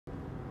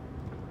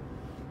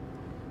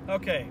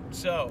Okay,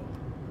 so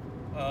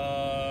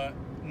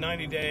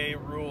 90-day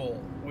rule,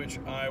 which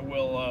I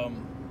will,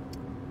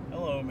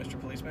 hello, Mr.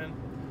 Policeman.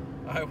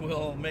 I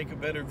will make a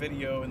better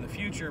video in the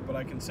future, but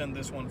I can send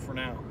this one for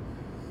now.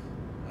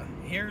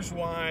 Here's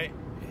why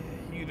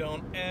you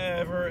don't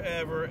ever,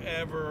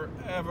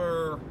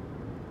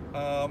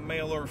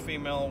 male or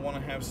female, want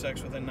to have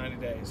sex within 90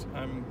 days.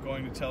 I'm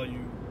going to tell you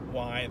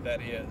why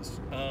that is.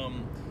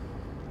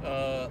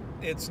 90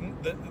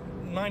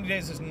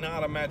 days is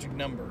not a magic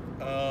number.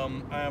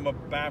 I am a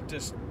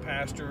Baptist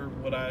pastor.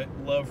 Would I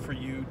love for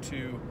you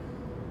to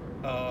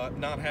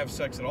not have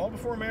sex at all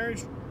before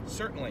marriage?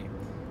 Certainly.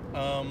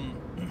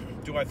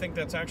 Do I think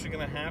that's actually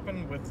going to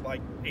happen with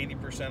like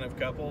 80% of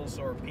couples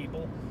or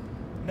people?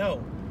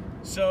 No.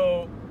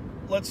 So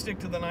let's stick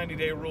to the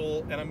 90-day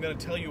rule, and I'm going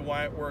to tell you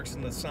why it works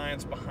and the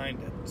science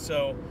behind it.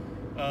 So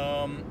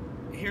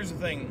here's the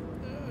thing.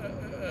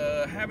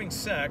 Having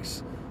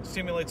sex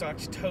stimulates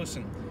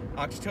oxytocin.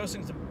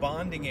 Oxytocin is a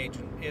bonding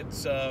agent.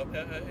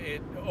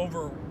 It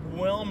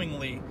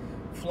overwhelmingly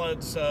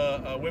floods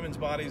women's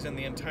bodies in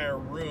the entire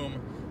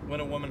room when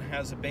a woman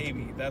has a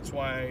baby. That's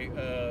why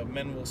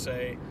women will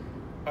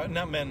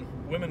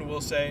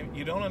say,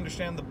 you don't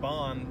understand the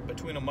bond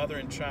between a mother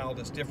and child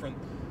is different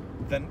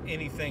than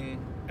anything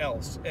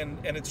else. And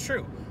it's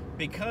true,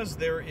 because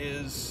there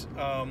is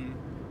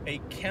a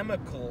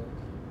chemical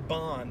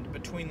bond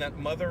between that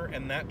mother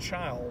and that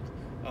child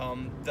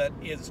that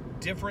is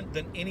different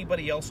than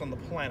anybody else on the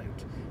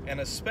planet, and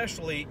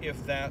especially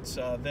if that's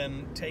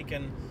then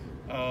taken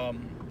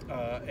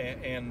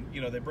and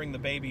you know, they bring the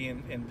baby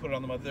and put it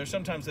on the mother. There's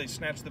sometimes they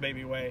snatch the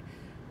baby away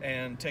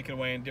and take it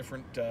away in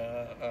different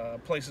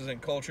places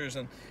and cultures,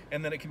 and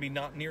then it can be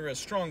not near as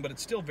strong, but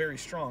it's still very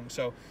strong.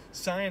 So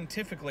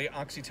scientifically,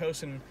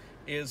 oxytocin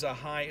is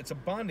it's a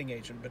bonding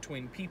agent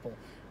between people.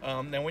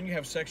 Now when you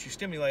have sex, you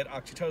stimulate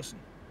oxytocin.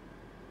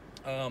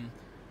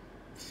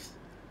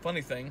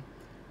 Funny thing,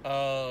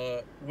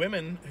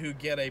 women who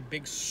get a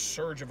big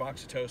surge of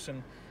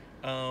oxytocin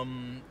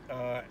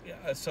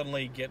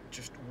suddenly get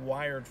just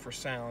wired for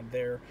sound.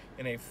 They're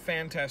in a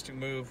fantastic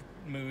mood,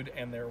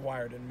 and they're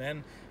wired. And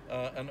men,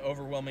 an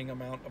overwhelming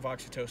amount of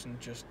oxytocin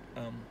just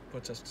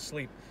puts us to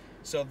sleep.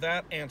 So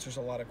that answers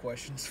a lot of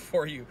questions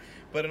for you.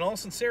 But in all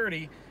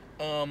sincerity,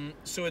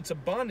 so it's a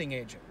bonding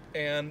agent,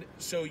 and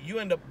so you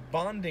end up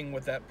bonding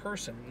with that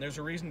person. And there's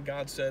a reason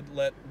God said,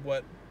 "Let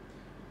what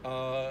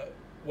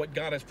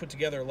God has put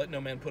together, let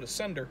no man put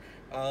asunder."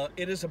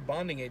 It is a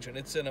bonding agent.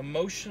 It's an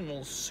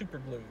emotional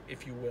superglue,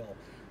 if you will.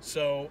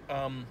 So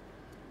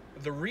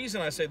the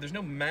reason I say there's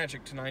no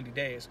magic to 90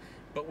 days,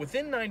 but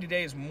within 90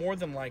 days, more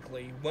than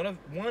likely,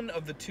 one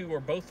of the two or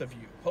both of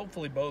you,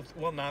 hopefully both,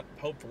 well, not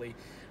hopefully,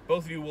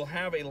 both of you will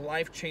have a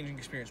life-changing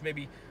experience.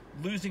 Maybe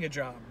losing a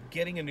job,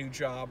 getting a new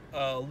job,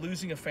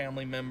 losing a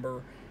family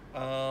member,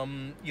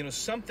 you know,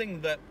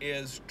 something that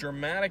is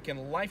dramatic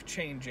and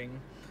life-changing.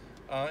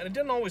 And it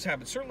doesn't always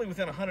happen. Certainly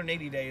within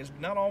 180 days,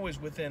 not always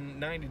within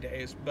 90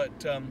 days, but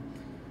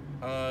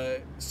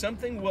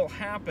something will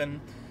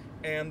happen.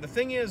 And the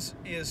thing is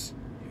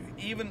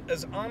even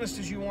as honest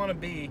as you want to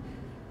be,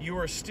 you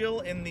are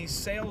still in the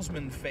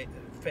salesman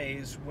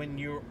phase when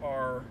you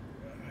are,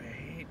 I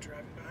hate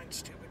driving behind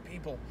stupid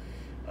people,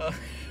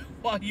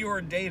 while you are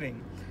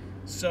dating.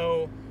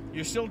 So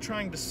you're still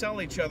trying to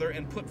sell each other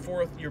and put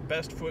forth your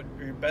best foot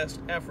or your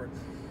best effort.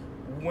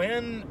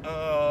 When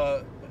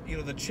you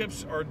know, the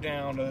chips are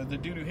down, the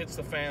doo-doo hits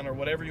the fan, or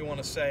whatever you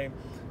want to say,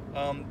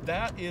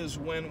 that is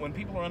when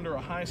people are under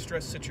a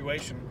high-stress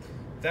situation,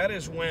 that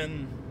is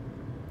when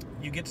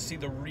you get to see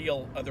the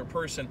real other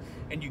person,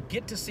 and you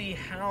get to see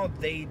how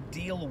they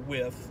deal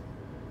with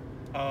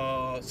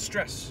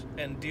stress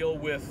and deal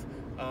with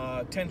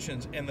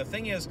tensions. And the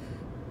thing is,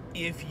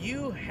 if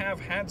you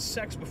have had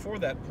sex before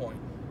that point,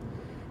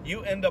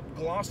 you end up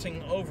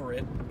glossing over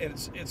it.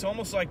 It's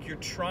almost like you're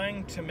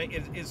trying to make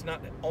it. It's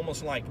not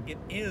almost like, it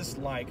is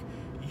like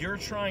you're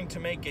trying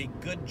to make a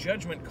good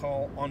judgment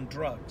call on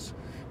drugs.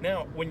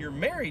 Now, when you're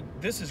married,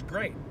 this is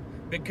great,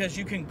 because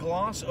you can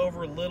gloss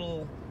over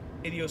little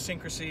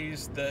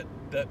idiosyncrasies that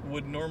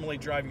would normally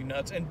drive you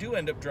nuts, and do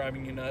end up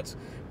driving you nuts,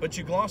 but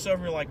you gloss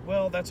over, you're like,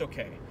 well, that's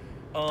okay.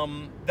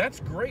 That's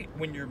great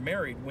when you're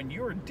married. When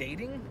you're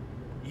dating,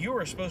 you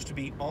are supposed to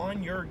be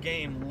on your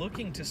game,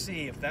 looking to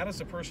see if that is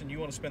the person you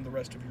want to spend the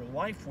rest of your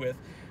life with,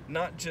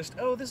 not just,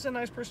 oh, this is a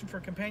nice person for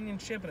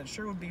companionship, and it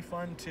sure would be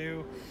fun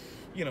to,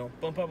 you know,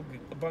 bunk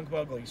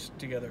uglies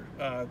together.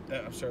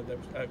 I'm sorry,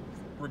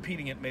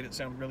 repeating it made it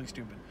sound really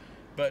stupid.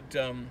 But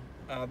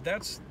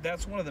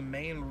that's one of the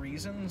main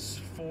reasons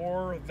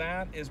for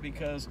that, is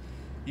because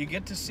you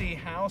get to see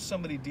how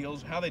somebody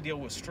how they deal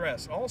with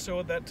stress. Also,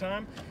 at that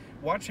time,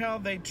 watch how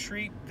they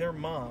treat their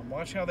mom.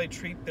 Watch how they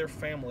treat their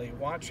family.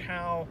 Watch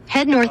how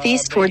head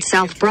northeast towards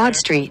South Broad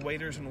Street.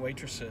 Waiters and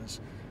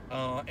waitresses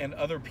and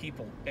other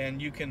people. And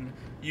you can.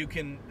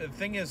 The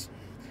thing is,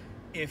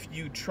 if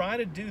you try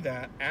to do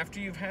that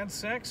after you've had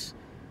sex,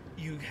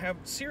 you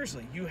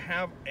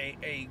have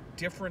a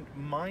different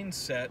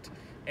mindset,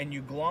 and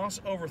you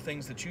gloss over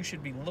things that you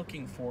should be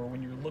looking for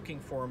when you're looking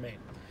for a mate.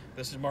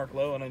 This is Mark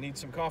Lowe, and I need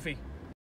some coffee.